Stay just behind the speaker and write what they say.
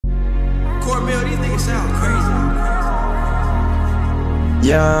Make it sound crazy.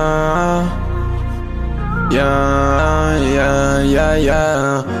 Yeah.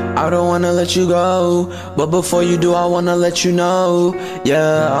 I don't wanna let you go, but before you do, I wanna let you know.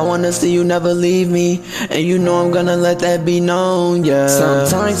 Yeah, I wanna see you never leave me, and you know I'm gonna let that be known. Yeah,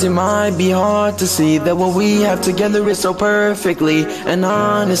 sometimes it might be hard to see that what we have together is so perfectly. And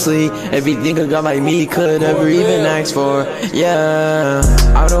honestly, everything a guy like me could ever even ask for. Yeah,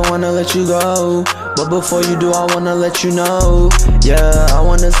 I don't wanna let you go, but before you do, I wanna let you know. Yeah, I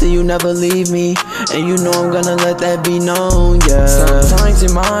wanna see you never leave me, and you know I'm gonna let that be known. Yeah, sometimes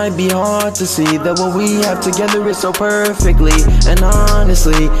it might be hard to see that what we have together is so perfectly. And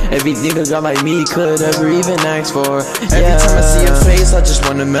honestly, everything a guy like me could ever even ask for. Every time I see your face, I just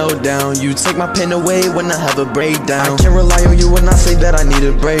wanna melt down. You take my pain away when I have a breakdown. I can't rely on you when I say that I need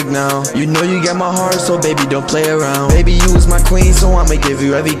a break now. You know you got my heart, so baby don't play around. Baby, you was my queen, so I'ma give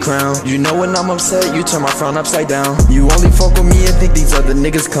you every crown. You know when I'm upset, you turn my frown upside down. You only fuck with me and think these other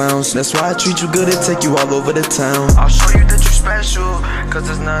niggas clowns. That's why I treat you good and take you all over the town. I'll show you that you're special, cause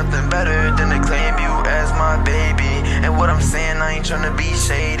there's nothing better than to claim you as my baby. And what I'm saying, I ain't tryna be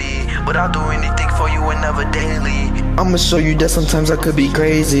shady, but I'll do anything for you and never daily. I'ma show you that sometimes I could be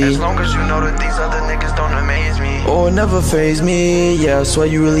crazy, as long as you know that these other niggas don't amaze me or never faze me. Yeah, I swear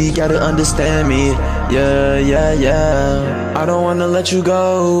you really gotta understand me. Yeah. I don't wanna let you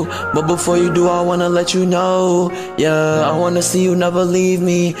go, but before you do, I wanna let you know. Yeah, I wanna see you never leave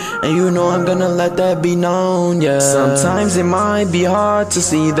me, and you know I'm gonna let that be known. Yeah, sometimes it might be hard to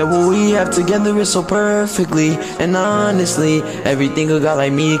see that what we have together is so perfectly. And honestly, everything a guy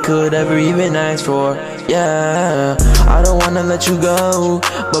like me could ever even ask for. Yeah, I don't wanna let you go,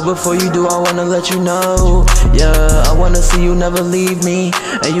 but before you do, I wanna let you know. Yeah, I wanna see you never leave me,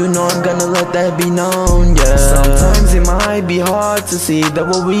 and you know I'm gonna let that be known. Yeah, sometimes it might be hard to see that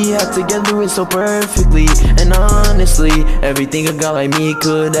what we have together is so perfectly. And honestly, everything a guy like me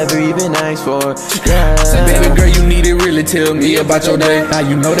could ever even ask for. Yeah. Say, baby girl, you need to really tell me about your day. Now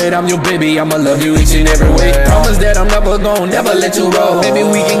you know that I'm your baby, I'ma love you each and every way. Promise that I'm never never let you go. Maybe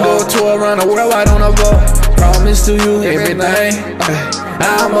we can go tour around the world, I don't know. Promise to you everything.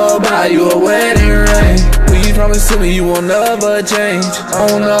 I'ma buy you a wedding ring. Please promise to me you will never change.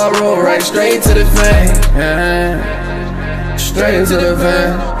 On the road, right straight to the fame. Straight to the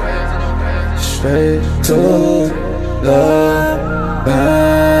fame. Straight to the fame.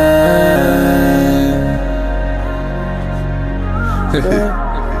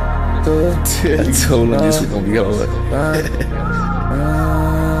 I told him this was gonna be over.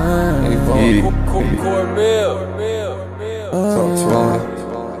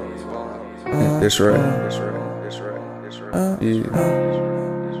 That's right. Yeah.